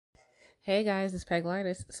Hey guys, it's Peg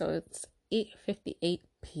Lardis. So it's 8:58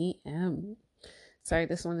 p.m. Sorry,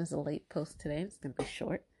 this one is a late post today. It's gonna be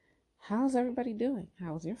short. How's everybody doing?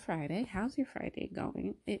 How's your Friday? How's your Friday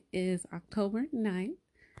going? It is October 9th.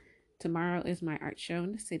 Tomorrow is my art show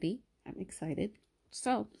in the city. I'm excited.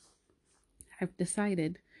 So I've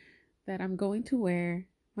decided that I'm going to wear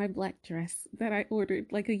my black dress that I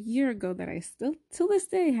ordered like a year ago that I still till this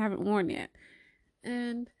day haven't worn yet.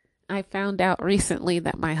 And I found out recently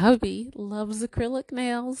that my hubby loves acrylic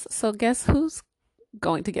nails. So guess who's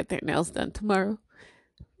going to get their nails done tomorrow?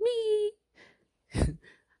 Me.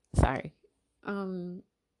 Sorry. Um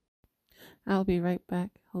I'll be right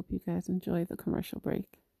back. Hope you guys enjoy the commercial break.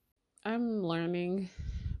 I'm learning,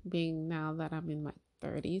 being now that I'm in my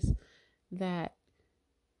 30s, that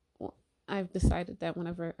I've decided that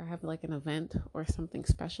whenever I have like an event or something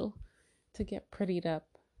special, to get prettied up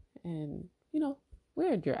and,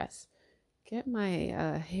 wear a dress. Get my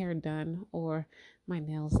hair done or my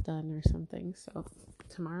nails done or something. So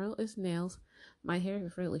tomorrow is nails. My hair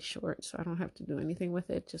is really short, so I don't have to do anything with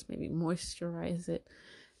it. Just maybe moisturize it.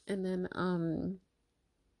 And then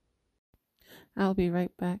I'll be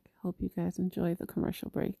right back. Hope you guys enjoy the commercial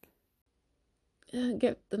break.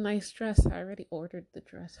 Get the nice dress. I already ordered the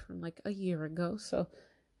dress from like a year ago, so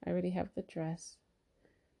I already have the dress.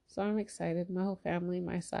 So I'm excited. My whole family,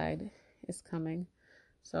 my side, is coming.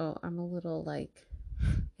 So I'm a little like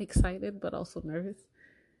excited but also nervous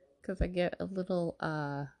because I get a little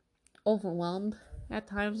overwhelmed at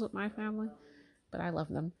times with my family, but I love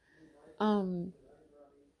them. I'll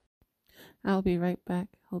be right back.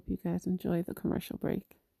 Hope you guys enjoy the commercial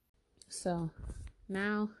break. So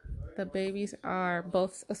now the babies are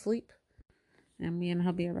both asleep and me and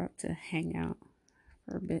hubby are about to hang out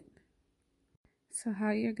for a bit. So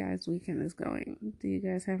how your guys' weekend is going? Do you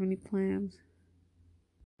guys have any plans?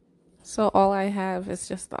 So all I have is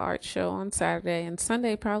just the art show on Saturday, and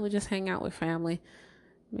Sunday probably just hang out with family.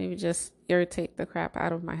 Maybe just irritate the crap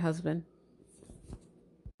out of my husband.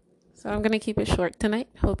 So I'm going to keep it short tonight.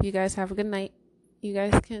 Hope you guys have a good night. You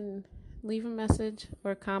guys can leave a message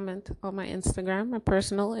or comment on my Instagram. My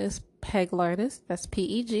personal is Peg Lardist. That's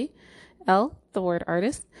PEGL, the word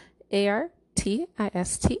artist,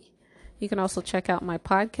 ARTIST. You can also check out my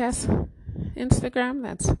podcast Instagram.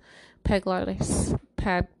 That's Peg Lardist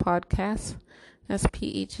Pad Podcast. That's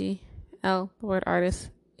PEGL, the word artist,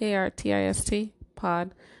 ARTIST,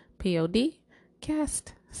 pod, POD,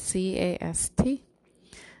 cast, CAST. All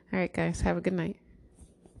right, guys, have a good night.